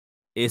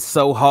It's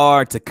so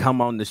hard to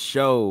come on the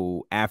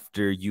show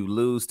after you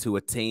lose to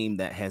a team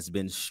that has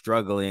been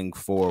struggling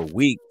for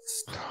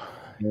weeks.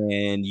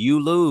 And you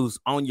lose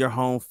on your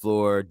home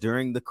floor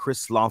during the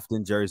Chris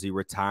Lofton jersey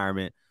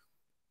retirement.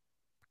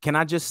 Can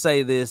I just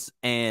say this?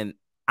 And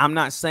I'm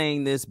not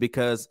saying this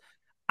because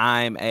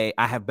I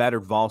have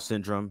battered Vol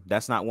syndrome.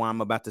 That's not why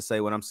I'm about to say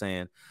what I'm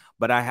saying.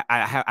 But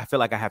I feel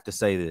like I have to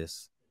say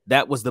this.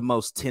 That was the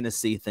most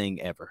Tennessee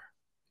thing ever.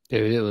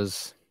 Dude, it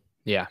was,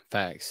 yeah,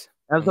 facts.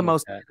 That was the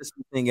most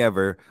Tennessee thing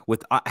ever.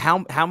 With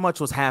how much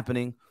was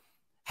happening,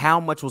 how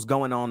much was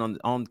going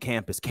on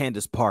campus.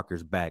 Candace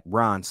Parker's back,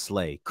 Ron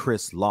Slay,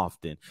 Chris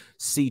Lofton,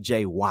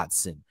 C.J.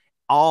 Watson,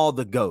 all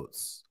the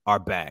GOATs are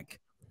back,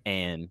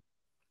 and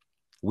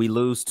we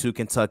lose to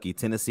Kentucky.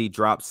 Tennessee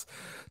drops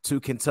to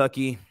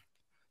Kentucky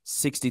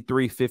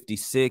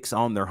 63-56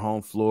 on their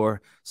home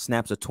floor,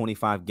 snaps a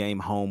 25-game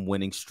home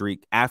winning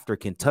streak after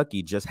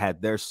Kentucky just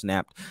had theirs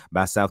snapped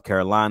by South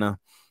Carolina.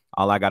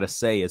 All I got to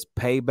say is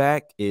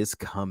payback is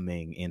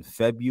coming in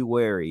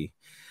February.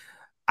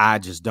 I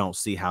just don't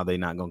see how they're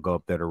not going to go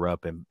up there to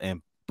Rupp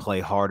and play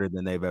harder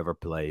than they've ever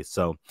played.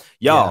 So,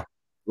 y'all,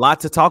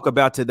 lot to talk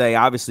about today.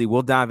 Obviously,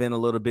 we'll dive in a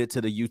little bit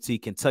to the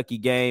UT Kentucky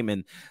game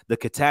and the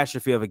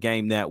catastrophe of a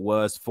game that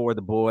was for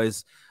the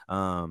boys.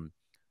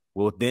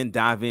 We'll then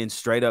dive in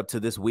straight up to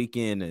this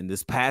weekend. And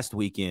this past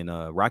weekend,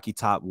 Rocky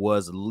Top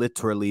was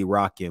literally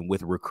rocking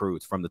with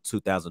recruits from the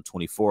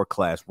 2024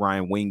 class.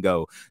 Ryan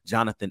Wingo,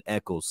 Jonathan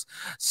Eccles,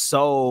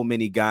 so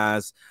many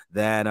guys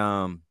that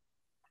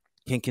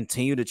can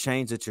continue to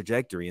change the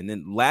trajectory. And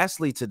then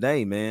lastly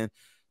today, man,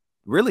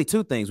 really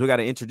two things. We got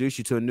to introduce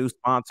you to a new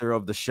sponsor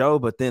of the show.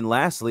 But then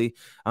lastly,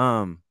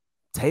 Tayven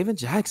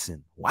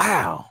Jackson.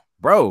 Wow,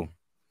 bro.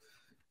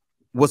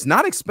 Was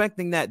not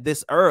expecting that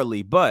this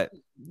early, but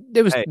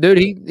it was, hey, dude,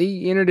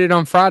 he entered it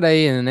on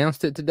Friday and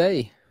announced it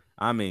today.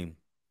 I mean,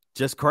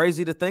 just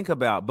crazy to think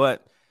about.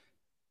 But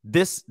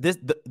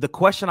the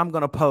question I'm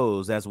going to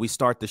pose as we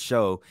start the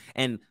show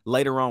and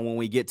later on when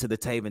we get to the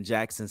Tayven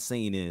Jackson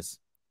scene is,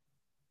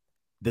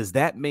 does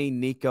that mean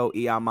Nico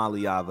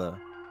Iamaleava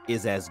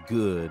is as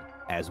good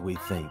as we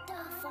think?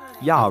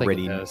 Y'all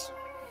already know.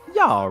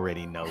 Y'all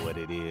already know what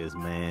it is,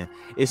 man.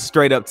 It's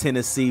straight up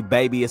Tennessee,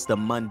 baby. It's the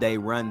Monday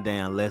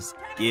rundown. Let's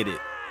get it.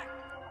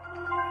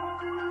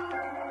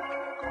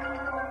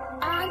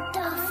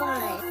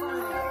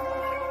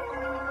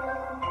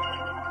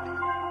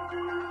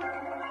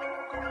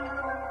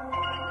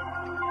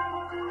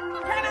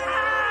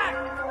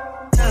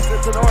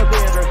 The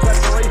Northander sets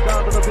the race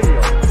onto the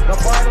field. The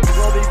finals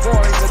will be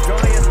boring the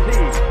giant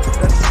sea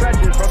that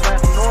stretches from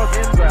that north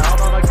end ground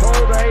on a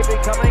cold day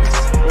becoming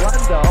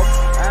Glendale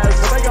as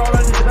the big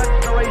orange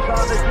sets the race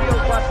on the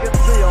Shield Bucket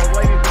Field,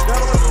 ladies and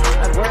gentlemen,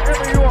 and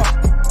wherever you are.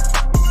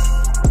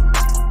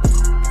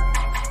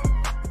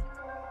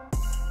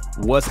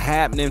 What's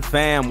happening,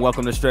 fam?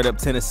 Welcome to Straight Up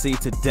Tennessee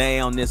today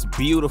on this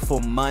beautiful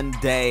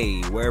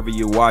Monday, wherever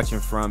you're watching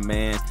from,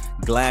 man.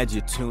 Glad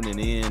you're tuning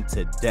in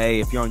today.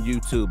 If you're on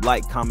YouTube,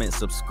 like, comment,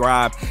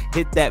 subscribe,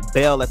 hit that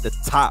bell at the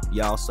top,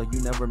 y'all, so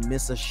you never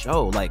miss a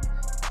show. Like,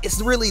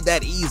 it's really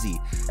that easy.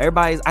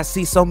 I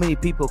see so many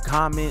people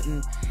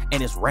commenting,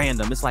 and it's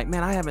random. It's like,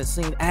 man, I haven't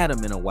seen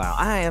Adam in a while.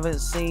 I haven't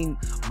seen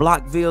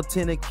Blockville,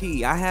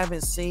 Tennessee. I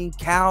haven't seen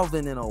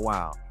Calvin in a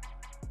while.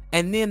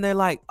 And then they're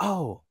like,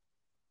 oh,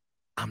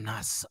 I'm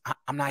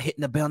not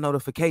hitting the bell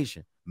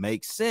notification.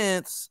 Makes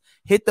sense.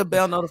 Hit the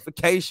bell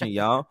notification,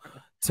 y'all.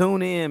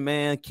 Tune in,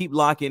 man. Keep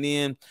locking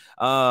in.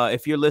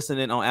 If you're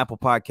listening on Apple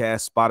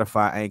Podcasts,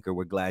 Spotify, Anchor,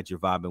 we're glad you're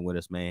vibing with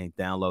us, man.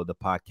 Download the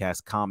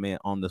podcast,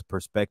 comment on the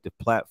respective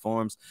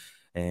platforms,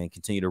 and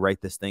continue to rate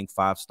this thing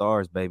 5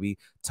 stars, baby.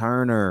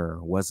 Turner,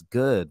 what's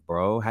good,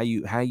 bro? How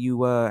you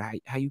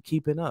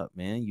keeping up,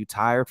 man? You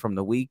tired from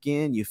the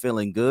weekend? You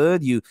feeling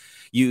good? You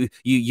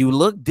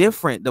look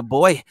different. The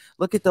boy,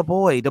 look at the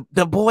boy.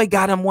 The boy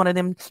got him one of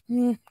them.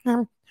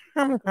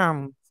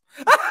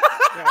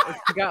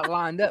 Got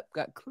lined up,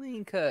 got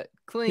clean cut.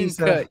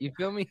 You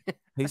feel me?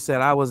 He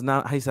said I was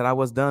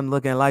done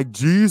looking like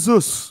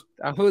Jesus.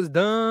 I was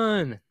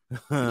done.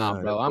 Nah,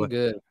 bro, I'm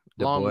good.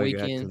 Long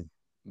weekend,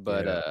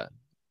 but yeah.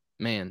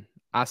 Man,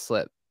 I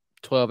slept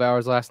 12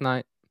 hours last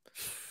night.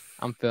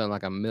 I'm feeling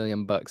like $1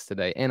 million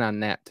today, and I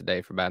napped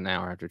today for about an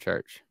hour after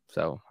church.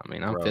 So I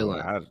mean, I'm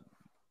feeling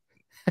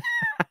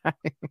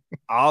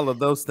all of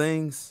those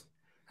things.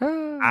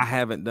 I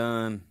haven't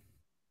done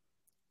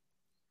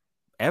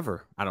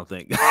ever, I don't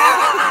think.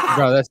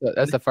 Bro,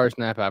 that's the first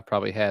nap I've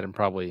probably had, and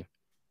probably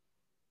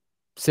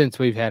since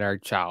we've had our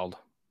child,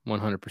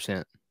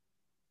 100%.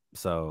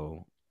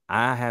 So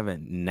I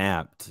haven't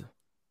napped.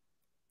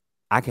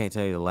 I can't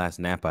tell you the last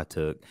nap I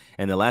took,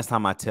 and the last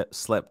time I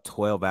slept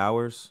 12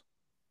 hours,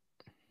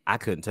 I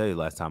couldn't tell you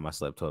the last time I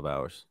slept 12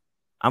 hours.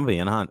 I'm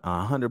being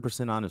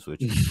 100% honest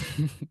with you.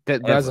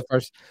 That was the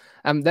first.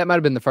 That might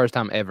have been the first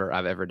time ever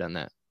I've ever done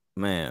that.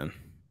 Man.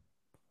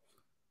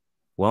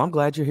 Well, I'm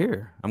glad you're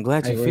here. I'm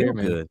glad you feel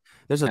good.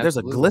 There's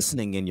a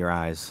glistening in your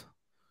eyes.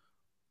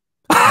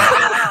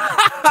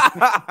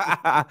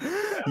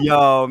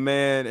 Yo,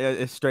 man,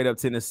 it's straight up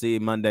Tennessee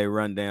Monday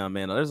rundown,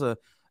 man. There's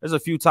there's a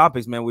few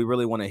topics, man, we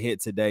really want to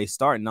hit today.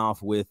 Starting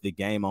off with the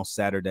game on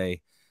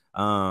Saturday.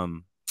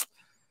 Lance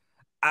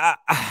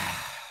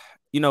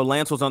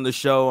was on the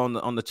show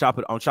on Chop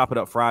It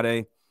Up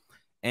Friday,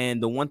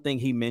 and the one thing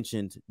he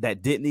mentioned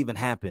that didn't even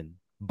happen,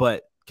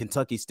 but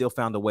Kentucky still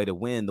found a way to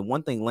win. The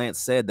one thing Lance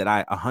said that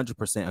I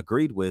 100%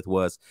 agreed with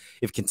was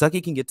if Kentucky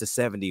can get to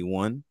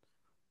 71,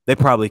 they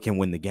probably can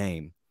win the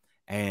game.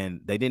 And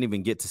they didn't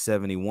even get to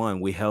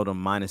 71. We held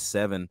them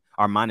 -7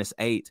 or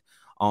 -8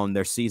 on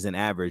their season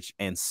average,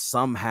 and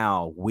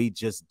somehow we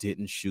just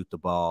didn't shoot the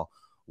ball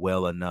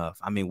well enough.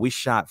 I mean, we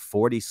shot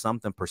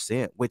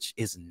 40-something%, which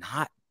is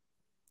not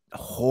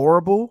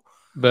horrible.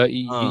 But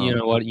you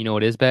know what? You know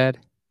what is bad?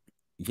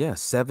 Yeah,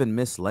 7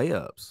 missed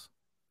layups.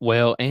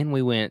 Well, and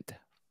we went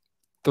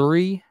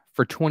 3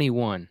 for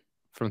 21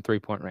 from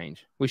three-point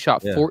range. We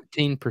shot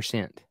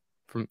 14%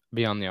 from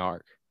beyond the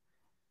arc.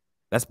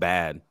 That's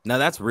bad. No,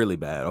 that's really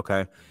bad,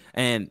 okay?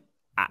 And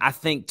I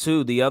think,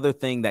 too, the other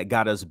thing that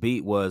got us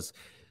beat was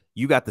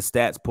you got the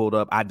stats pulled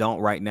up. I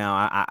don't right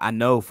now. I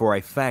know for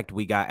a fact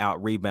we got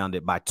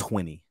out-rebounded by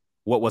 20.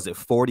 What was it,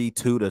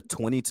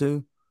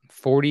 42-22?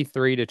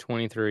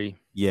 43-23.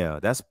 Yeah,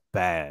 that's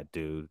bad,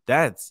 dude.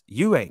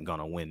 You ain't going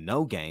to win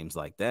no games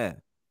like that.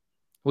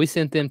 We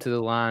sent them to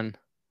the line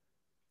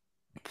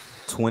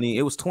 20.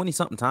 It was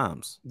 20-something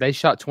times. They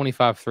shot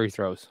 25 free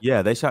throws.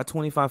 Yeah, they shot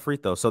 25 free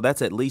throws. So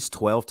that's at least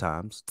 12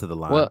 times to the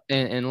line. Well,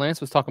 and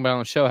Lance was talking about on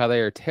the show how they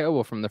are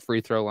terrible from the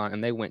free throw line,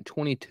 and they went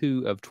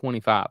 22 of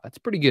 25. That's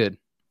pretty good.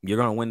 You're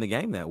going to win the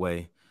game that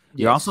way. Yes.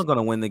 You're also going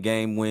to win the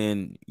game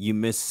when you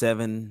miss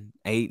 7,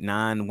 8,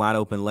 9 wide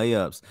open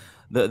layups.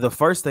 The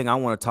first thing I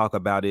want to talk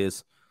about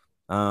is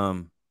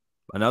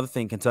another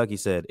thing Kentucky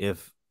said.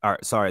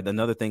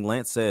 Another thing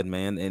Lance said,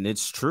 man, and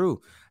it's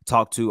true.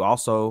 Talked to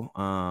also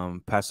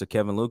Pastor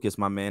Kevin Lucas,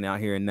 my man out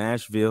here in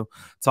Nashville.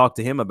 Talked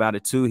to him about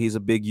it too. He's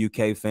a big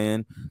UK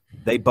fan.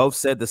 They both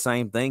said the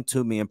same thing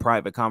to me in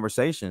private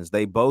conversations.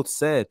 They both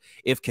said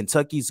if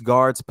Kentucky's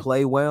guards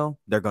play well,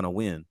 they're going to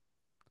win.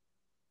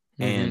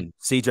 And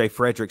CJ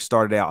Frederick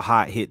started out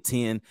hot, hit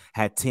 10,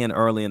 had 10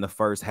 early in the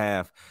first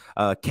half.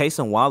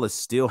 Cason Wallace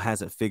still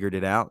hasn't figured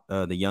it out,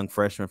 the young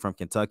freshman from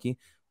Kentucky,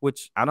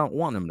 which I don't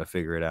want him to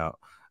figure it out.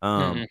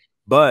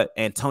 But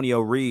Antonio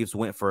Reeves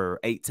went for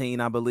 18,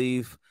 I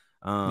believe.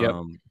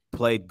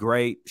 Played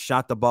great,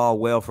 shot the ball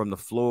well from the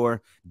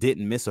floor,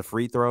 didn't miss a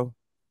free throw.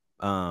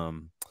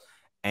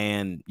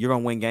 And you're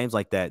going to win games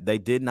like that. They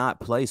did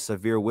not play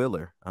Severe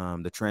Wheeler,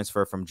 the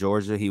transfer from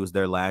Georgia. He was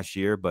there last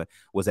year, but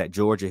was at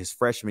Georgia his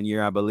freshman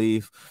year, I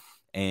believe.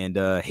 And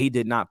he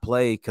did not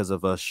play because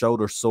of a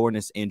shoulder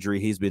soreness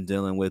injury he's been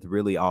dealing with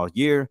really all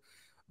year,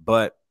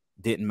 but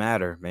didn't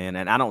matter, man.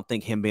 And I don't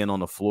think him being on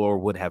the floor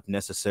would have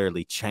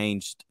necessarily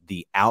changed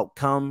the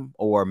outcome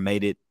or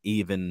made it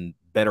even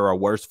better or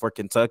worse for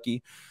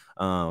Kentucky.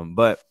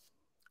 But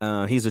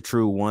he's a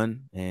true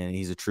one, and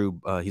he's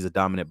a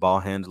dominant ball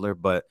handler.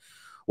 But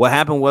what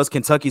happened was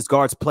Kentucky's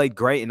guards played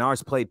great and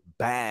ours played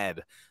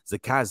bad.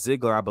 Zakai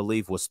Ziegler, I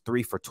believe, was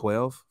 3 for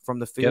 12 from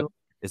the field.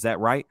 Yep. Is that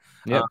right?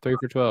 Yeah, 3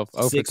 for 12.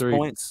 6 for 3.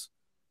 points.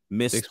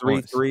 Missed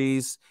 3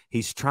 threes.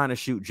 He's trying to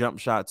shoot jump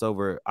shots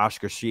over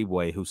Oscar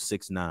Tshiebwe, who's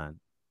 6'9".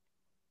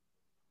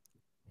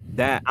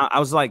 That I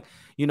was like,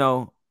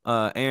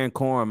 Aaron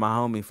Corn, my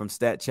homie from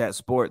Stat Chat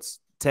Sports,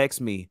 text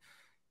me.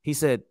 He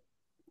said,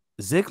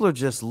 Ziegler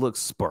just looks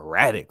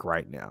sporadic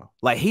right now.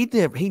 Like he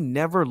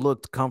never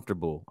looked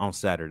comfortable on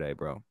Saturday,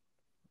 bro.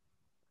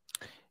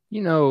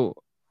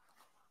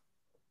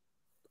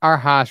 Our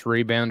highest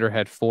rebounder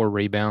had 4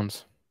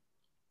 rebounds.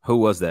 Who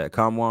was that?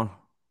 Kamwa?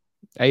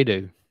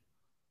 Adu.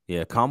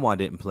 Yeah, Kamwa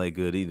didn't play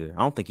good either.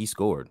 I don't think he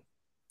scored.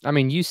 I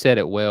mean, you said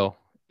it well.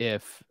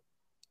 If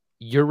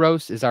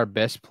Euros is our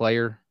best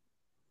player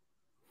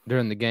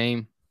during the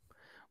game,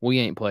 we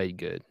ain't played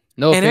good.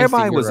 No and offense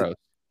everybody to Euros.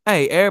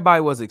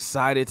 Everybody was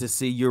excited to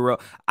see Euro.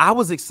 I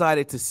was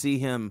excited to see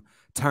him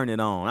turn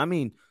it on. I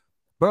mean,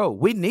 bro,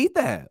 we need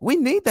that. We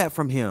need that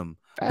from him.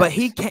 Facts. But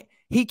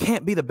he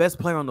can't be the best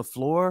player on the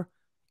floor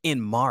in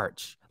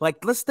March.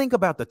 Like, let's think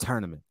about the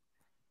tournament.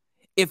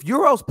 If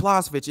Euros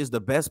Plasvic is the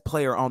best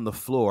player on the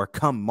floor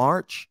come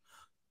March,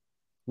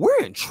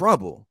 we're in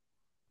trouble.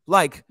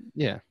 Like,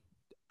 yeah.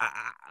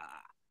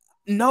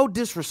 No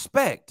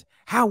disrespect.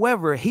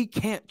 However, he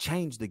can't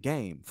change the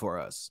game for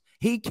us.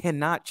 He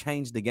cannot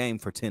change the game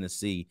for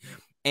Tennessee.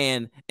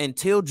 And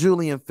until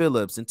Julian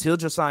Phillips, until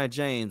Josiah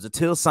James,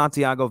 until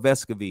Santiago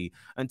Vescovi,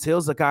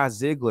 until Zakai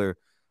Ziegler,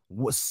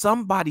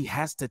 somebody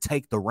has to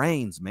take the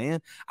reins,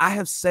 man. I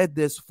have said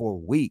this for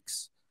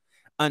weeks.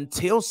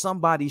 Until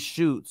somebody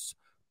shoots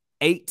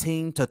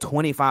 18 to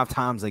 25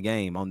 times a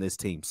game on this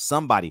team,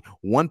 somebody,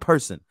 one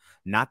person,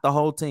 not the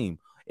whole team.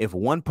 If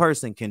one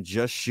person can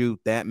just shoot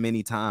that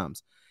many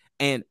times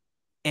and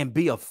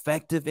be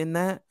effective in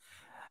that,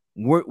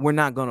 we're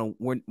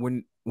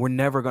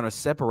never gonna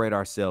separate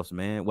ourselves,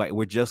 man.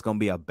 We're just gonna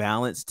be a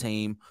balanced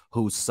team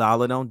who's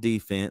solid on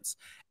defense.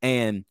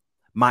 And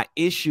my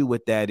issue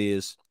with that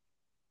is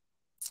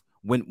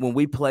when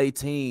we play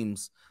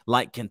teams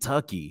like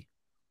Kentucky,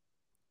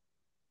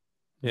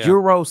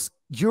 Euros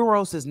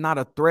Euros is not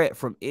a threat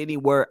from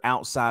anywhere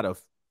outside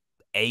of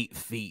 8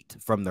 feet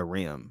from the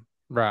rim.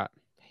 Right.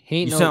 He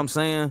ain't see what I'm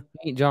saying?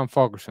 He ain't John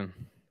Fulkerson.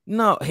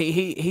 No,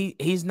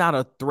 he's not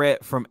a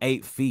threat from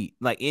 8 feet.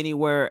 Like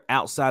anywhere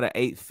outside of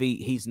 8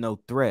 feet, he's no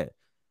threat.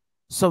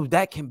 So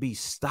that can be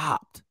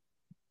stopped.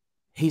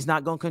 He's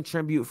not going to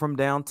contribute from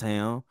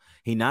downtown.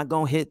 He's not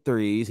going to hit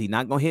threes. He's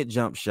not going to hit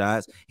jump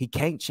shots. He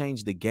can't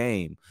change the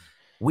game.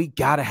 We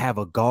got to have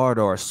a guard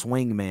or a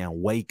swing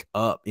man wake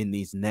up in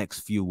these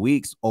next few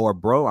weeks. Or,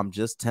 bro, I'm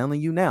just telling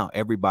you now,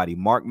 everybody,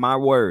 mark my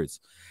words.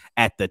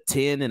 At the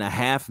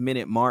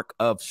 10.5-minute mark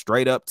of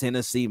Straight Up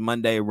Tennessee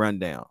Monday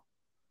Rundown,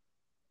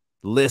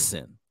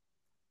 listen,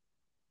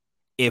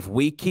 if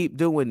we keep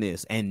doing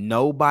this and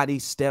nobody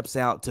steps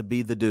out to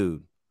be the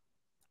dude,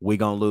 we're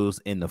going to lose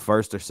in the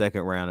first or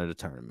second round of the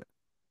tournament.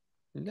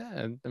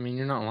 Yeah, I mean,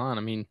 you're not lying.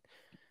 I mean,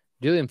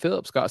 Julian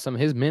Phillips got some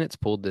of his minutes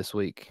pulled this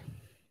week.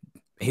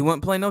 He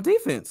wouldn't play no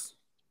defense.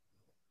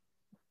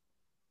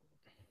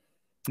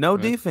 No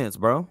defense,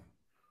 bro.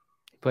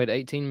 He played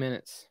 18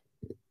 minutes.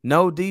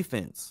 No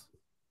defense.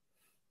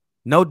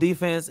 No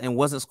defense and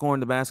wasn't scoring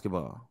the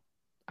basketball.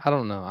 I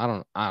don't know. I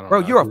don't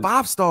Bro, know. you're a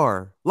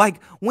 5-star.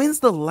 Like, when's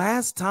the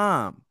last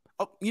time?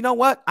 Oh, you know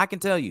what? I can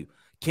tell you.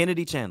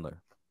 Kennedy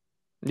Chandler.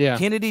 Yeah.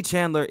 Kennedy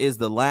Chandler is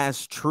the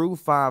last true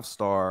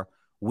 5-star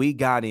we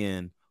got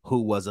in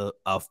who was a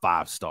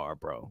 5-star,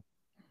 bro.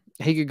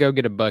 He could go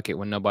get a bucket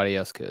when nobody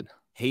else could.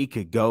 He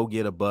could go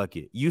get a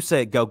bucket. You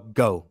said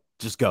go.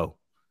 Just go.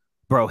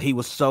 Bro, he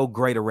was so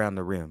great around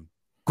the rim.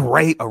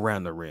 Great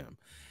around the rim.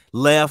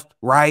 Left,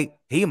 right,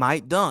 he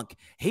might dunk.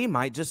 He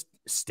might just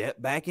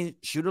step back and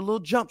shoot a little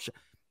jump shot.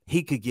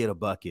 He could get a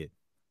bucket.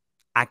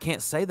 I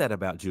can't say that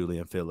about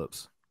Julian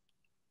Phillips.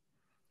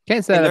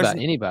 Can't say that about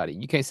anybody.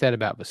 You can't say that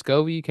about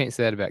Vescovi. You can't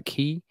say that about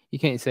Key. You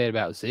can't say it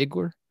about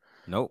Ziegler.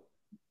 Nope.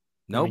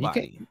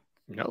 Nobody.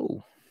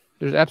 No.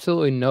 There's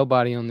absolutely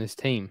nobody on this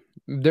team.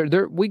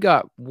 We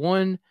got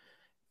 1,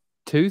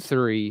 2,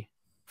 3,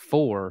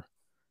 4,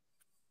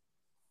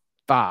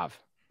 5.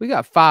 We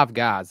got 5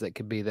 guys that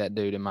could be that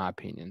dude, in my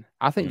opinion.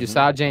 I think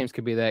Josiah James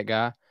could be that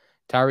guy.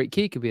 Tyreek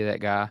Key could be that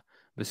guy.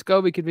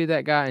 Vescovi could be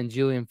that guy, and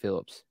Julian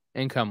Phillips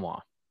and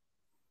Kumwa.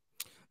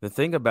 The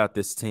thing about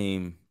this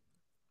team,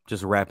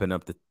 just wrapping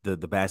up the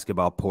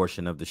basketball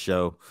portion of the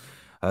show,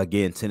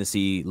 again,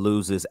 Tennessee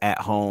loses at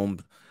home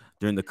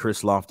during the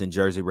Chris Lofton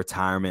jersey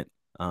retirement,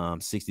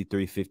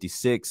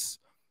 63-56.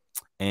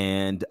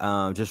 And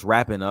just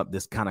wrapping up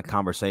this kind of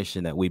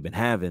conversation that we've been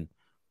having,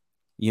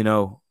 you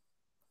know,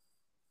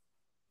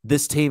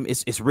 this team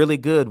is really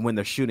good when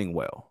they're shooting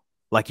well.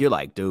 Like, you're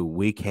like, dude,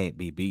 we can't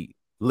be beat,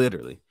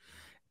 literally.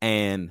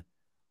 And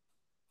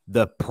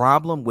the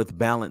problem with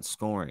balanced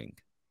scoring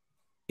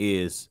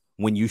is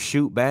when you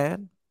shoot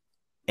bad,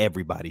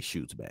 everybody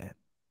shoots bad.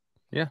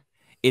 Yeah.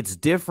 It's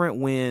different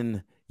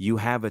when you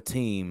have a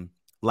team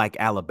like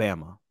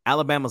Alabama.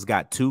 Alabama's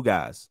got 2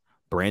 guys,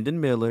 Brandon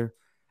Miller,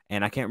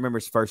 and I can't remember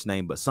his first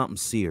name, but something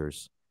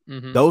Sears.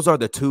 Those are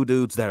the 2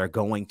 dudes that are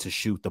going to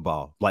shoot the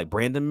ball. Like,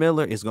 Brandon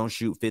Miller is going to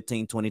shoot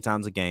 15, 20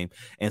 times a game,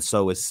 and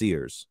so is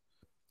Sears.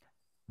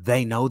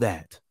 They know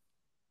that.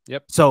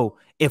 Yep. So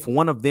if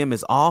one of them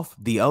is off,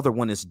 the other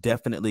one is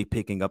definitely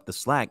picking up the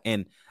slack.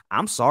 And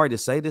I'm sorry to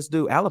say this,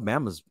 dude,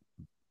 Alabama's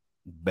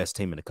best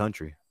team in the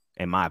country,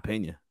 in my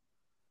opinion.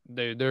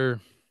 They're the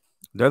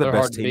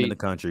best team in the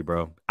country,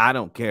 bro. I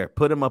don't care.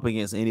 Put them up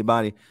against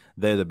anybody.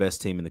 They're the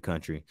best team in the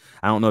country.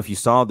 I don't know if you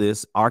saw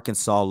this.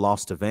 Arkansas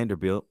lost to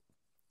Vanderbilt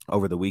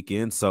over the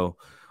weekend. So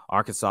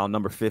Arkansas,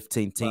 number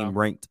 15 team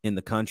ranked in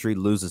the country,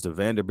 loses to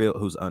Vanderbilt,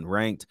 who's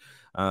unranked.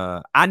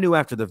 I knew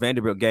after the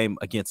Vanderbilt game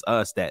against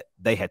us that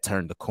they had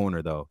turned the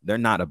corner, though. They're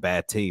not a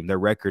bad team. Their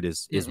record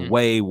is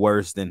way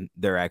worse than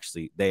they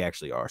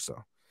actually are.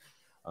 So,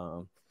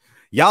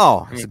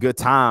 y'all, it's a good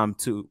time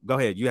to go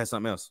ahead. You had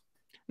something else?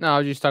 No, I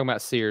was just talking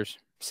about Sears.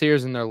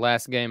 Sears in their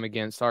last game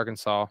against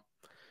Arkansas,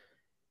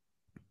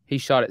 he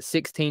shot it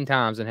 16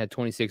 times and had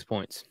 26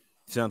 points.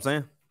 See what I'm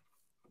saying?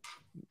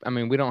 I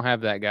mean, we don't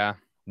have that guy.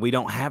 We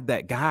don't have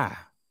that guy.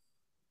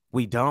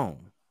 We don't.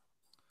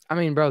 I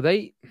mean, bro,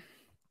 they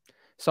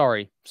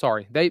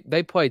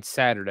played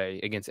Saturday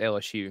against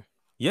LSU.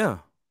 Yeah.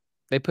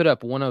 They put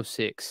up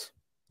 106.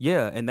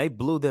 Yeah, and they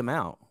blew them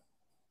out.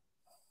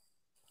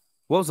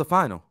 What was the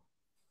final?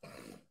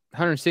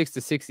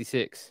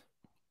 106-66.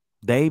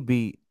 They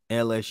beat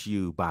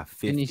LSU by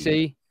 50. And you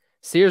see,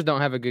 Sears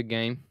don't have a good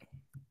game.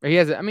 He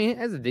has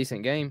a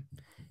decent game.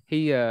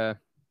 He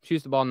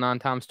shoots the ball 9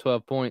 times,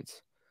 12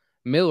 points.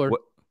 Miller.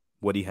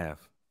 What do you have?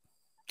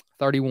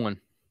 31.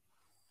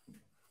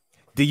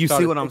 Do you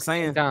see what I'm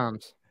saying?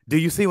 Times. Do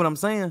you see what I'm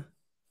saying?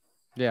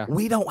 Yeah.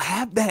 We don't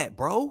have that,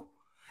 bro.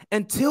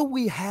 Until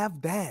we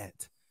have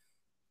that.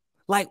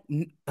 Like,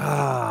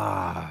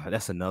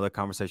 that's another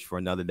conversation for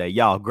another day.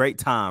 Y'all, great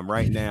time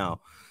right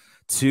now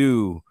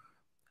to,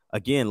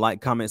 again,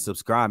 like, comment,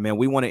 subscribe, man.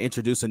 We want to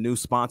introduce a new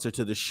sponsor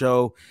to the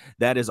show.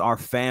 That is our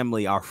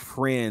family, our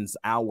friends,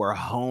 our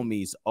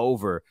homies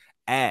over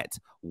at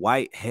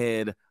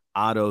Whitehead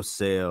Auto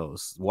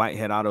Sales.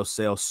 Whitehead Auto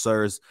Sales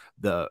serves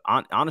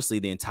honestly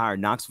the entire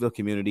Knoxville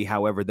community.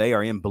 However, they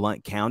are in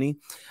Blount County.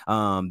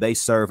 They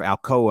serve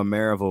Alcoa,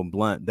 Maryville,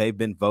 Blount. They've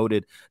been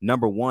voted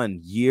 #1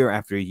 year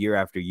after year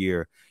after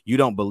year. You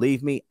don't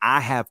believe me? I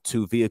have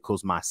 2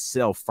 vehicles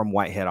myself from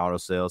Whitehead Auto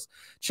Sales.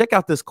 Check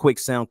out this quick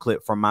sound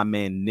clip from my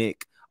man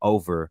Nick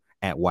over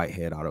at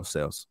Whitehead Auto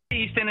Sales.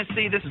 East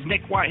Tennessee, this is Nick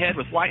Whitehead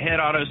with Whitehead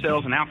Auto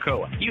Sales in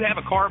Alcoa. You have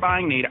a car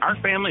buying need, our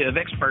family of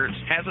experts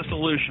has a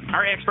solution.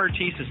 Our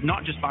expertise is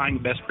not just buying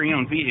the best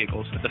pre-owned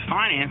vehicles, but the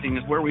financing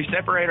is where we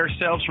separate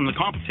ourselves from the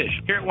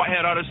competition. Here at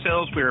Whitehead Auto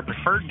Sales, we are a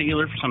preferred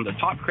dealer for some of the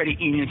top credit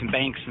unions and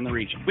banks in the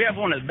region. We have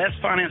one of the best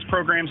finance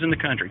programs in the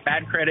country.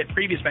 Bad credit,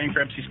 previous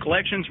bankruptcies,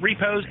 collections,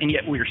 repos, and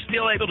yet we are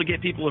still able to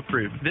get people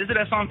approved. Visit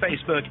us on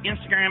Facebook,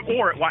 Instagram,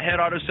 or at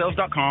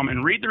whiteheadautosales.com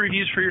and read the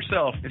reviews for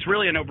yourself. It's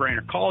really a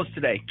no-brainer. Call us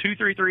today,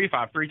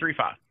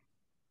 233-5335.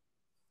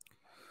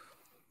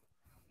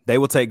 They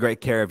will take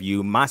great care of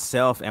you.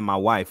 Myself and my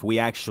wife, we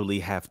actually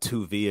have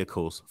 2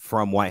 vehicles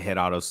from Whitehead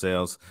Auto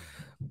Sales.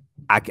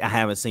 I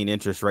haven't seen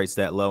interest rates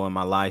that low in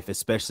my life,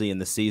 especially in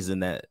the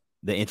season that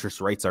the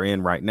interest rates are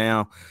in right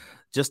now.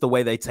 Just the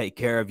way they take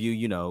care of you,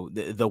 you know,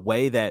 the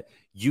way that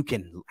you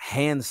can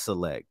hand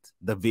select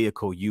the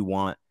vehicle you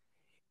want,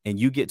 and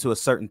you get to a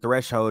certain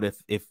threshold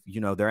if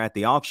you know they're at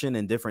the auction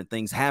and different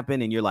things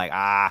happen and you're like,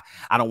 I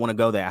don't want to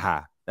go that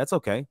high. That's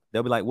okay.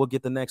 They'll be like, we'll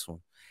get the next one.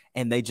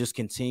 And they just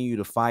continue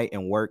to fight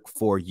and work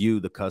for you,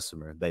 the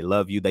customer. They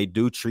love you. They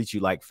do treat you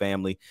like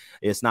family.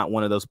 It's not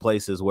one of those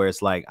places where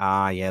it's like,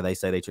 yeah, they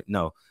say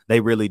no, they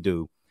really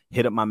do.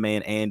 Hit up my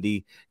man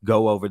Andy,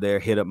 go over there,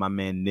 hit up my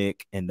man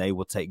Nick, and they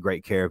will take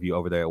great care of you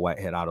over there at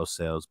Whitehead Auto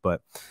Sales.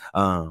 But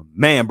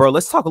man, bro,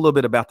 let's talk a little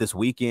bit about this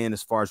weekend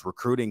as far as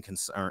recruiting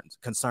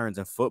concerns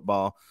in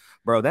football.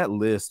 Bro, that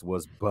list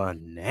was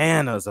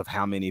bananas of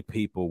how many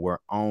people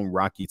were on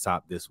Rocky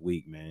Top this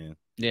week, man.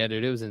 Yeah,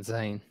 dude, it was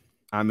insane.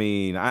 I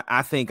mean,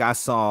 I think I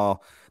saw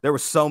there were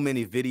so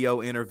many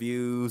video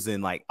interviews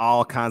and like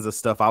all kinds of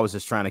stuff I was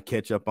just trying to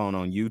catch up on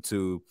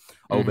YouTube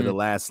over the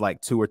last like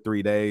 2 or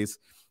 3 days.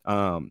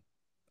 I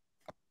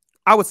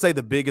would say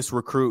the biggest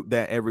recruit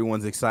that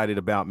everyone's excited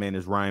about, man,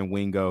 is Ryan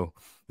Wingo,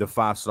 the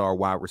 5-star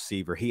wide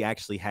receiver. He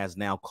actually has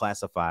now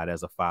classified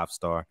as a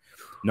 5-star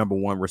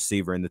 #1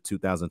 receiver in the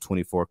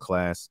 2024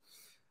 class.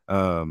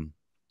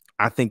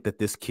 I think that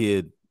this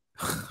kid,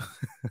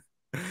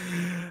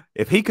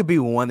 if he could be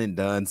one and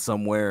done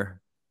somewhere,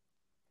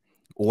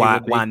 why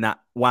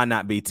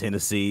not be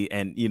Tennessee?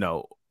 And, you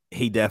know,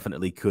 he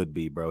definitely could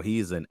be, bro.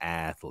 He's an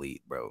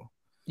athlete, bro.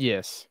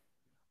 Yes.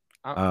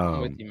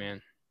 I'm with you,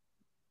 man.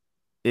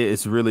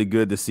 It's really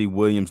good to see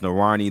Williams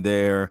Narani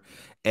there.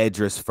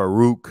 Edris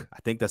Farouk, I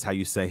think that's how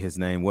you say his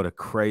name. What a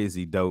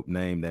crazy dope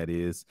name that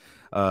is.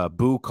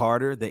 Boo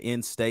Carter, the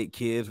in-state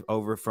kid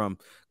over from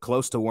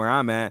close to where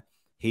I'm at.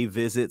 He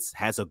visits,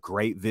 has a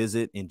great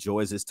visit,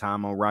 enjoys his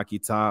time on Rocky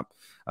Top.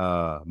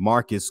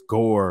 Marcus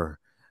Gore,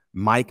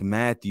 Mike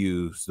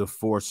Matthews, the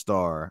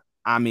 4-star.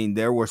 I mean,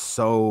 there were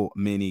so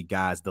many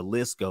guys. The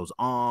list goes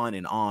on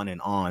and on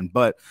and on.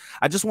 But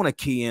I just want to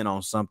key in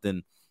on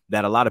something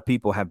that a lot of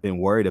people have been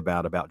worried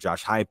about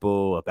Josh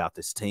Heupel, about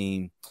this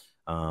team,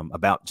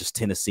 about just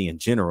Tennessee in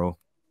general.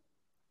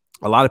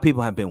 A lot of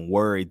people have been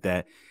worried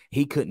that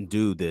he couldn't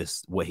do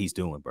what he's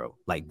doing, bro.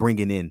 Like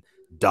bringing in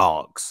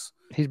dogs.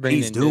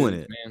 He's doing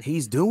it. Man.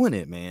 He's doing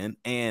it, man.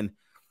 And,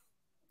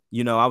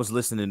 you know, I was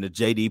listening to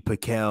J.D.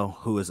 Piquel,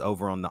 who is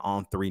over on the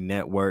On3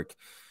 network.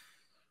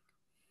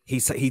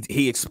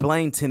 He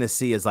explained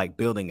Tennessee as like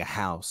building a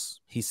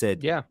house. He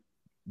said, yeah,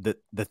 the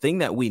thing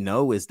that we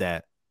know is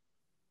that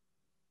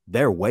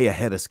they're way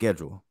ahead of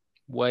schedule.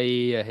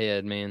 Way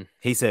ahead, man.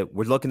 He said,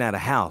 we're looking at a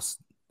house,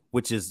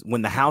 which is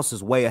when the house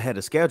is way ahead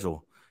of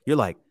schedule, you're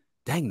like,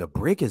 dang, the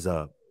brick is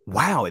up.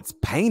 Wow, it's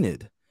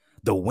painted.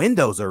 The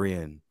windows are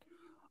in.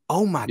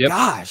 Oh, my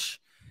gosh.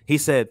 He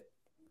said,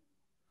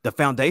 the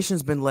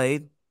foundation's been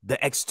laid.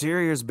 The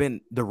exterior's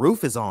been, the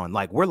roof is on.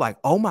 Like, we're like,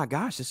 oh, my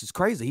gosh, this is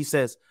crazy. He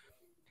says,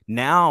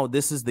 now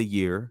this is the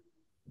year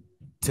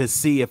to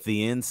see if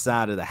the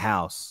inside of the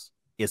house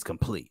is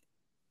complete.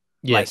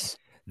 Yes. Like,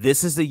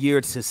 this is the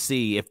year to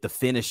see if the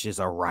finishes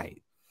are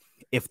right,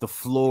 if the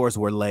floors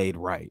were laid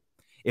right,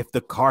 if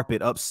the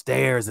carpet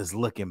upstairs is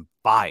looking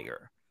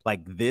fire.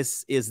 Like,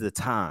 this is the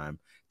time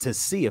to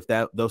see if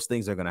those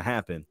things are going to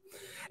happen.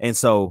 And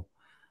so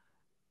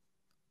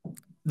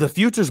the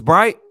future's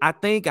bright. I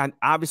think,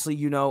 obviously,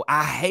 you know,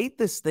 I hate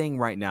this thing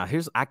right now.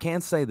 I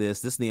can say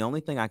this. This is the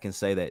only thing I can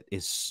say that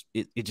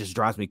it just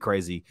drives me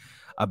crazy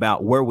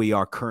about where we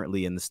are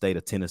currently in the state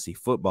of Tennessee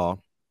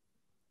football.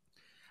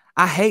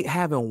 I hate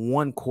having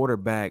one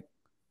quarterback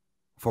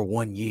for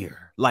 1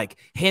 year. Like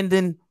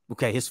Hendon,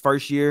 okay, his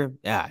first year,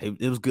 yeah,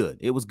 it was good.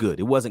 It was good.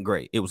 It wasn't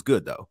great. It was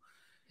good, though.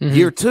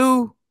 Year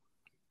 2,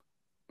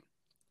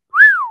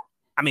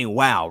 I mean,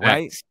 wow,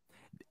 right?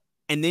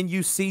 And then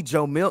you see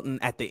Joe Milton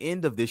at the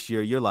end of this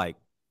year, you're like,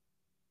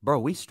 bro,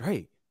 we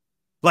straight.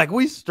 Like,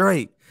 we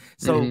straight.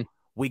 So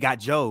we got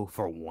Joe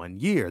for 1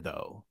 year,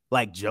 though.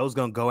 Like, Joe's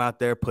going to go out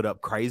there, put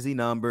up crazy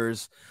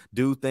numbers,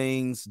 do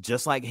things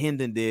just like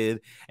Hendon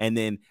did. And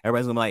then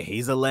everybody's going to be like,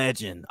 he's a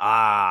legend.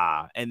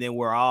 And then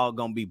we're all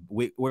going to be,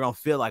 we're going to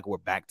feel like we're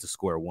back to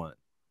square one.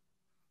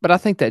 But I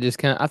think that just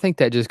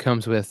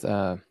comes with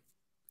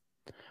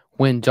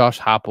when Josh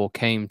Heupel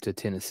came to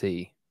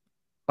Tennessee.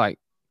 Like,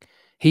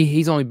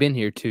 he's only been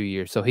here 2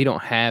 years, so he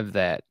don't have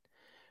that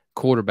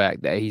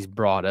quarterback that he's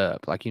brought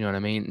up. Like, you know what I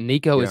mean?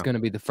 Nico is going to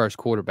be the first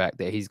quarterback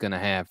that he's going to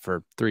have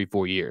for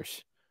 3-4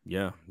 years.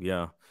 Yeah.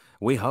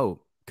 We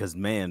hope, because,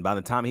 man, by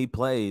the time he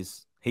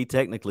plays, he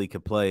technically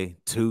could play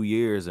 2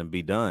 years and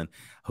be done.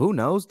 Who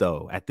knows,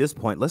 though? At this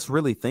point, let's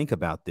really think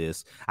about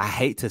this. I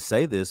hate to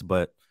say this,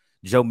 but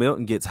Joe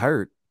Milton gets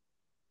hurt.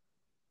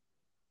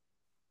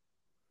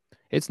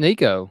 It's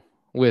Nico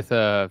with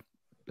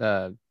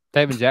Tayven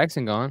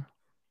Jackson gone.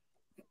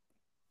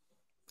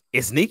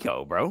 It's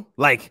Nico, bro.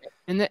 Like,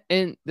 and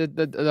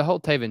the whole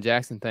Tayven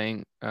Jackson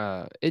thing,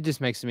 it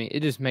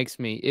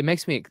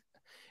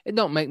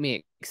don't make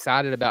me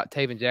excited about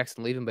Tayven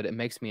Jackson leaving, but it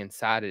makes me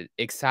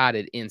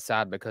excited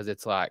inside, because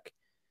it's like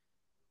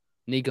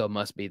Nico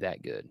must be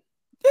that good.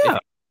 Yeah.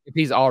 If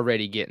he's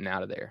already getting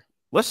out of there.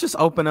 Let's just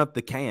open up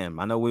the cam.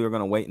 I know we were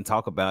going to wait and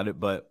talk about it,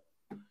 but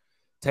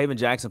Tayven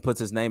Jackson puts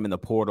his name in the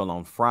portal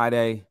on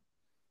Friday.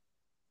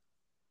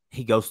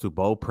 He goes through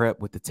bowl prep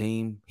with the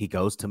team. He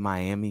goes to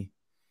Miami,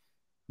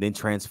 then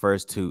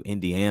transfers to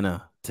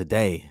Indiana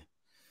today.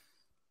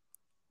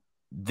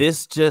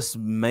 This just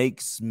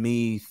makes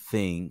me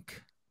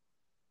think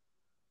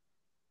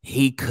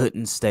he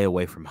couldn't stay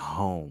away from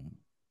home.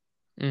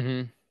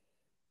 Mm-hmm.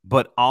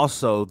 But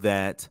also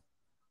that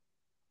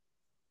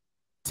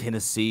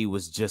Tennessee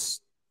was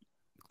just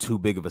too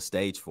big of a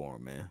stage for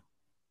him, man.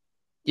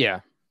 Yeah.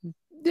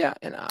 Yeah,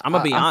 and I'm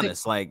going to be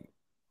honest. Like,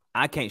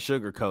 I can't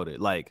sugarcoat it.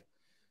 Like,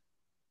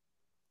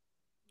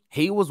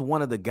 he was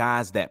one of the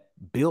guys that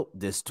built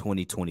this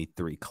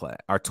 2023 class,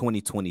 our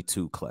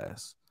 2022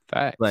 class.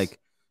 Facts. Like,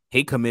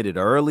 he committed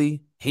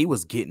early. He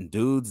was getting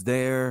dudes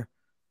there.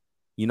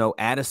 You know,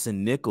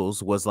 Addison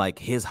Nichols was like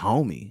his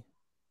homie.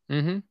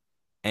 Mm-hmm.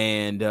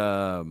 And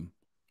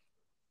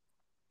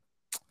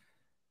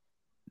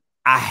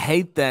I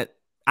hate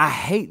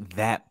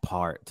that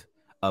part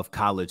of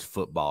college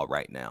football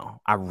right now.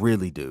 I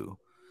really do.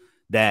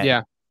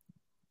 That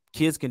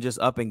kids can just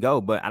up and go,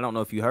 but I don't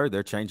know if you heard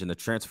they're changing the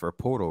transfer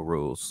portal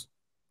rules.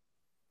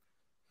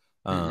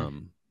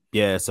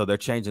 Yeah, so they're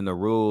changing the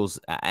rules.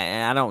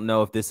 I don't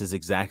know if this is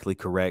exactly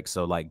correct.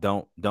 So, like,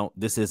 don't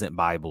this isn't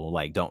Bible.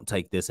 Like, don't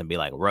take this and be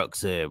like, Ruck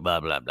said blah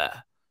blah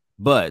blah.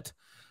 But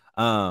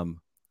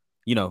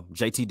you know,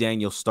 JT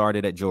Daniels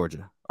started at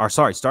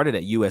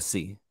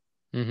USC.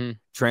 Mm-hmm.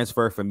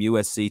 Transferred from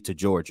USC to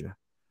Georgia.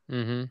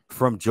 Mm-hmm.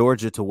 From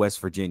Georgia to West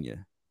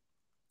Virginia.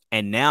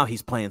 And now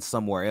he's playing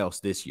somewhere else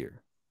this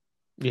year.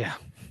 Yeah.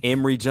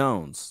 Emory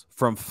Jones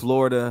from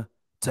Florida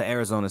to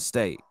Arizona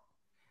State.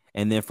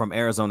 And then from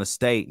Arizona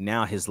State,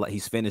 now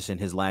he's finishing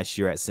his last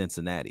year at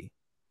Cincinnati.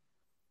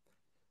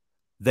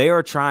 They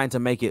are trying to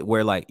make it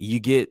where, like, you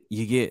get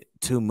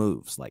 2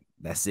 moves. Like,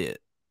 that's it.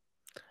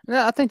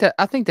 No, I think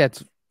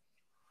that's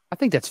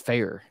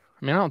fair.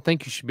 I mean, I don't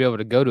think you should be able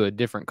to go to a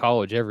different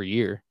college every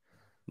year.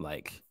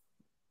 Like,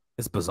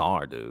 it's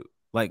bizarre, dude.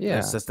 Like,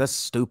 yeah. that's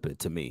stupid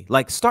to me.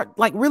 Like,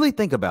 really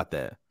think about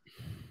that.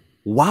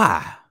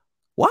 Why?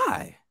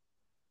 Why?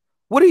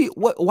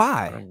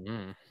 Why?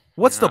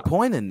 What's the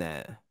point in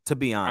that, to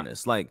be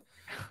honest? Like,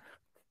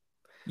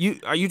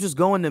 are you just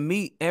going to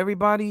meet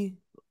everybody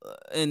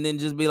and then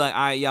just be like,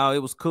 all right, y'all, it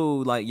was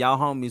cool. Like, y'all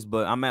homies,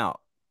 but I'm out.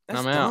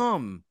 That's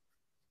dumb.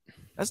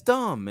 That's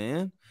dumb,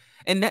 man.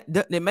 And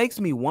that it makes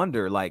me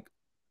wonder, like,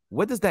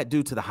 what does that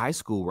do to the high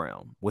school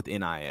realm with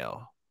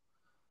NIL?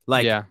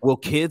 Like, will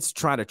kids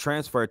try to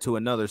transfer to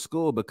another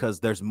school because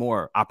there's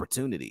more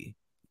opportunity?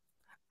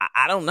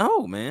 I don't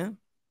know, man.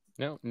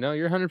 No,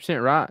 you're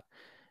 100% right.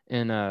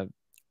 And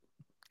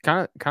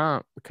kind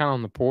of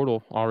on the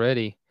portal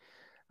already.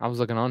 I was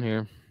looking on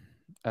here,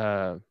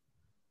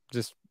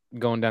 just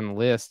going down the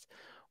list.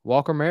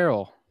 Walker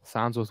Merrill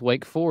signs with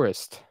Wake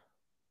Forest.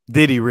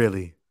 Did he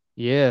really?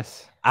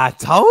 Yes. I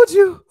told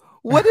you.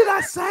 What did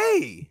I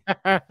say?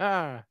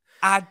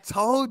 I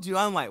told you.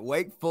 I'm like,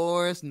 Wake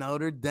Forest,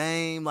 Notre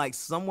Dame, like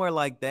somewhere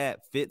like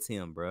that fits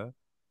him, bro.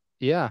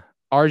 Yeah.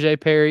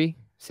 RJ Perry,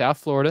 South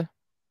Florida.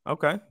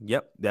 Okay.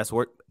 Yep. That's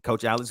where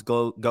Coach Alex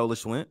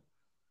Golish went.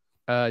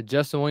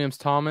 Justin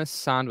Williams-Thomas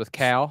signed with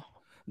Cal.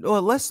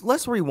 Well,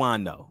 let's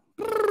rewind, though.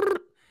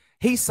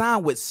 He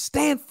signed with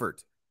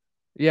Stanford.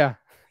 Yeah.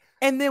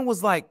 And then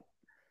was like,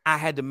 I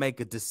had to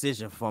make a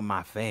decision for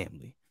my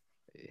family.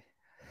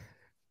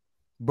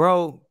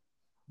 Bro,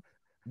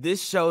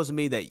 this shows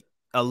me that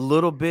a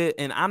little bit,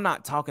 and I'm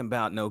not talking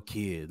about no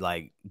kid.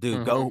 Like,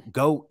 dude,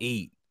 go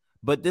eat.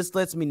 But this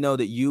lets me know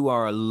that you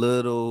are a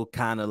little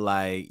kind of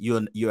like,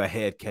 you're a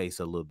head case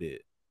a little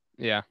bit.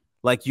 Yeah.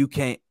 Like, you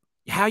can't,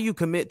 how you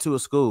commit to a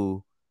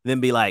school, then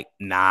be like,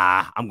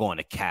 nah, I'm going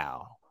to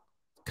Cal.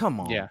 Come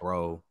on,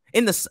 bro.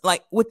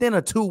 Within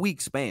a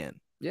 2-week span.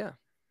 Yeah.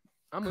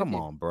 Come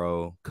on,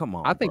 bro. Come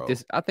on. I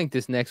think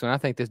this next one. I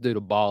think this dude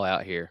will ball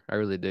out here. I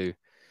really do.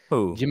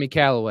 Who? Jimmy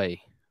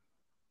Callaway.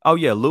 Oh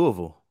yeah,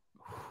 Louisville.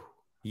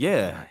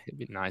 Yeah, it'd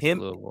be nice.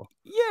 Louisville.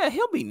 Yeah,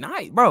 he'll be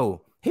nice,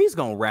 bro. He's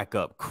gonna rack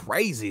up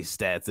crazy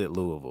stats at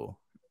Louisville.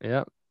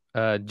 Yep.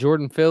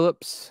 Jordan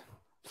Phillips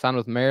signed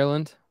with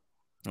Maryland.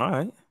 All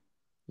right.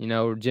 You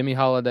know, Jimmy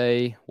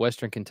Holiday,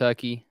 Western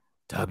Kentucky.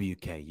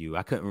 WKU.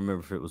 I couldn't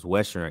remember if it was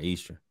Western or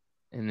Eastern.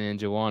 And then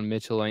Jawan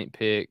Mitchell ain't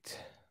picked.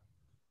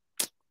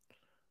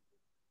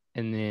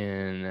 And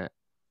then,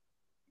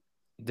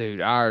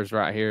 dude, ours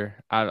right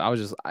here. I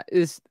was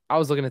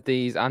looking at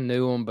these. I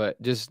knew them,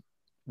 but just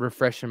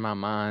refreshing my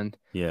mind.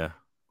 Yeah.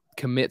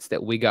 Commits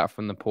that we got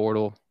from the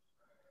portal.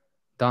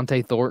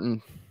 Dante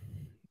Thornton.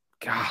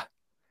 God.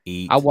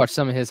 I watched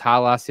some of his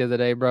highlights the other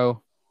day,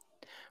 bro.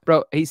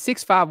 Bro, he's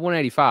 6'5",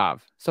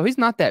 185. So he's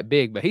not that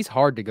big, but he's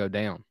hard to go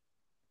down.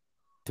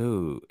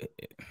 Dude.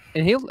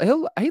 And he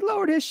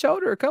lowered his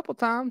shoulder a couple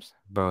times.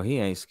 Bro, he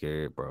ain't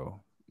scared,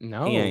 bro.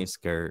 No. He ain't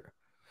scared.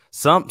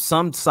 Some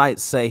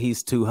sites say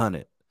he's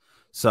 200.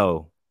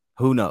 So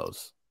who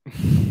knows?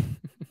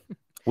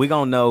 We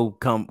gonna know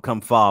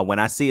come fall when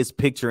I see his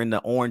picture in the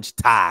orange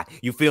tie.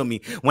 You feel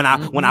me? When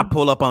I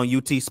pull up on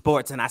UT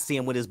Sports and I see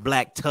him with his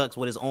black tux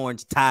with his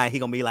orange tie, he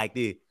gonna be like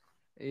this.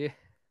 Yeah.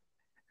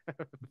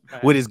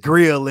 With his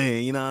grill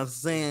in, you know what I'm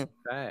saying?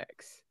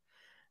 Facts.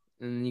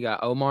 And you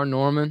got Omar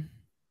Norman,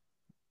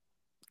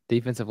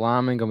 defensive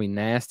lineman, gonna be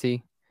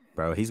nasty.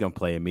 Bro, he's gonna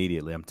play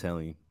immediately. I'm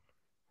telling you.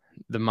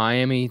 The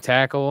Miami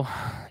tackle,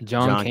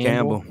 John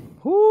Campbell.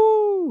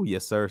 Whoo,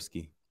 yes,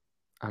 sirski.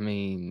 I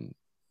mean,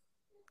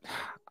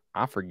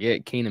 I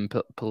forget Keenan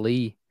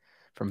Pili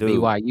from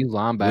BYU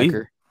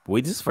linebacker.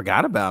 We just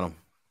forgot about him.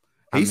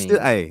 This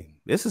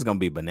is gonna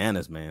be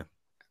bananas, man.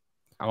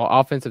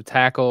 Offensive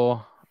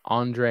tackle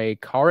Andre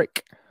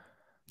Carrick.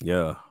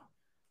 Yeah,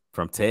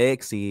 from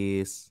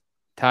Texas.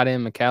 Tight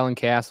end McAllen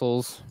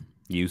Castles.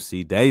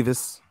 UC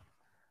Davis.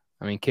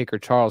 I mean, kicker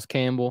Charles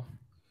Campbell.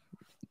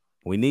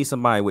 We need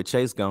somebody with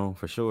Chase gone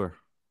for sure.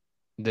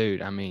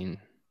 Dude, I mean.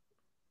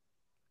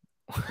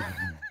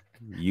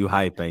 You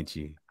hype, ain't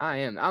you? I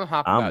am. I'm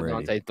hype about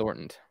ready. Dante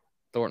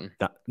Thornton.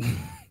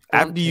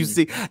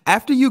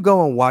 After you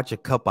go and watch a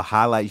couple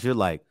highlights, you're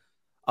like,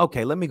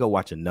 okay, let me go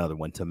watch another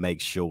one to make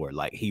sure,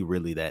 like, he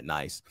really that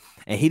nice.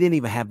 And he didn't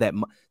even have that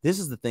this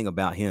is the thing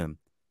about him.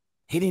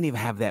 He didn't even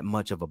have that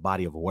much of a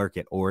body of work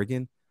at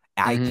Oregon.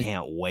 I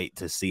can't wait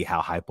to see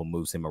how Heupel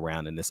moves him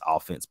around in this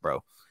offense,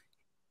 bro.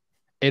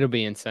 It'll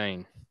be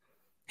insane.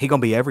 He's going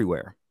to be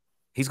everywhere.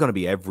 He's going to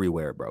be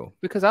everywhere, bro.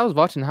 Because I was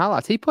watching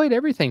highlights. He played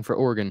everything for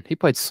Oregon. He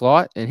played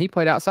slot, and he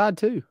played outside,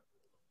 too.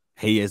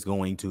 He is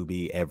going to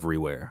be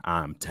everywhere.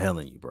 I'm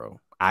telling you,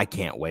 bro. I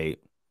can't wait.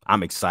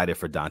 I'm excited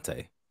for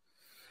Dante.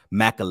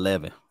 Mac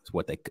 11 is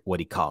what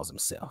he calls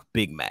himself.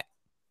 Big Mac.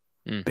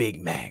 Big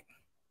Mac.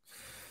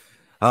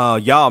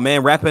 Y'all,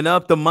 man, wrapping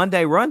up the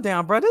Monday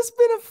rundown, bro. This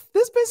been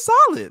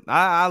solid.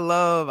 I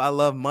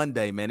love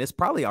Monday, man. It's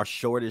probably our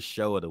shortest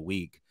show of the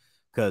week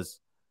because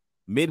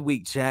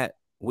midweek chat,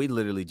 we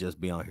literally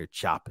just be on here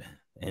chopping.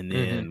 And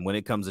then when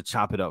it comes to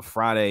Chop It Up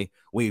Friday,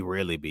 we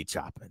really be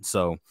chopping.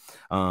 So,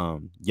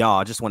 y'all,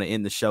 I just want to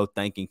end the show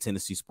thanking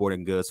Tennessee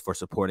Sporting Goods for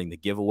supporting the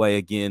giveaway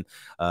again.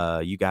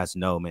 You guys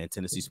know, man,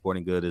 Tennessee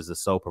Sporting Goods is the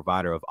sole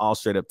provider of all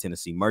straight up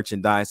Tennessee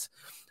merchandise.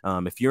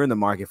 If you're in the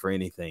market for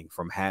anything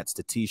from hats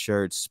to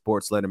T-shirts,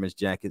 sports letterman's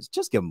jackets,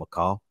 just give them a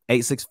call.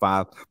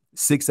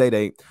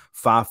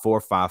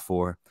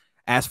 865-688-5454.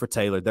 Ask for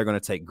Taylor. They're going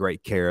to take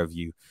great care of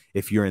you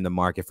if you're in the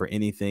market for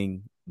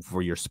anything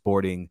for your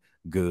sporting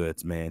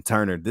goods, man.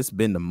 Turner, this has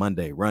been the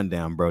Monday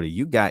rundown, Brody.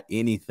 You got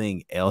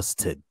anything else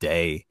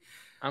today?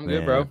 I'm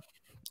good, bro.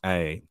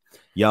 Hey,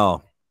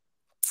 y'all,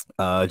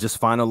 just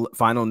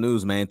final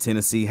news, man.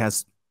 Tennessee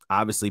has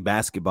obviously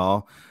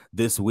basketball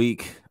this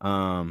week.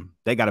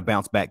 They got to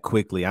bounce back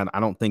quickly. I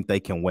don't think they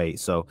can wait.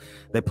 So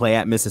they play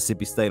at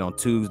Mississippi State on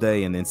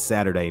Tuesday and then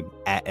Saturday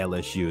at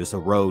LSU. It's a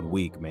road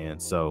week, man.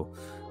 So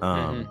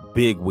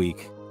big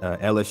week.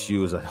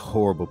 LSU is a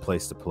horrible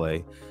place to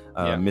play.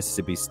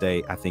 Mississippi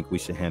State, I think we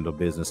should handle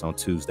business on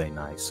Tuesday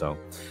night. So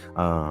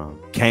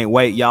can't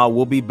wait, y'all.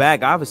 We'll be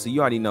back. Obviously, you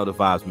already know the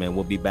vibes, man.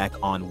 We'll be back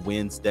on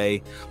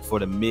Wednesday for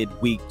the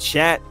midweek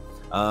chat.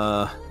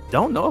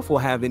 Don't know if we'll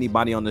have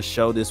anybody on the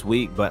show this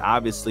week, but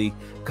obviously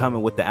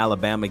coming with the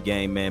Alabama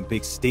game, man.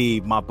 Big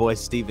Steve, my boy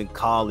Stephen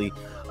Cawley,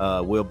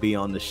 will be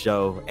on the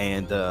show.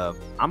 And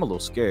I'm a little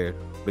scared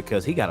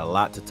because he got a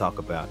lot to talk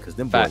about because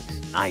them boys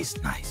nice.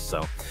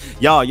 So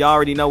y'all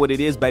already know what it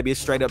is, baby. It's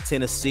Straight Up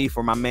Tennessee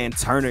for my man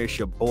Turner. It's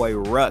your boy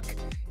Ruck,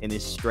 and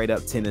it's Straight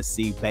Up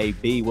Tennessee,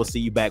 baby. We'll see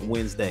you back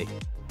Wednesday.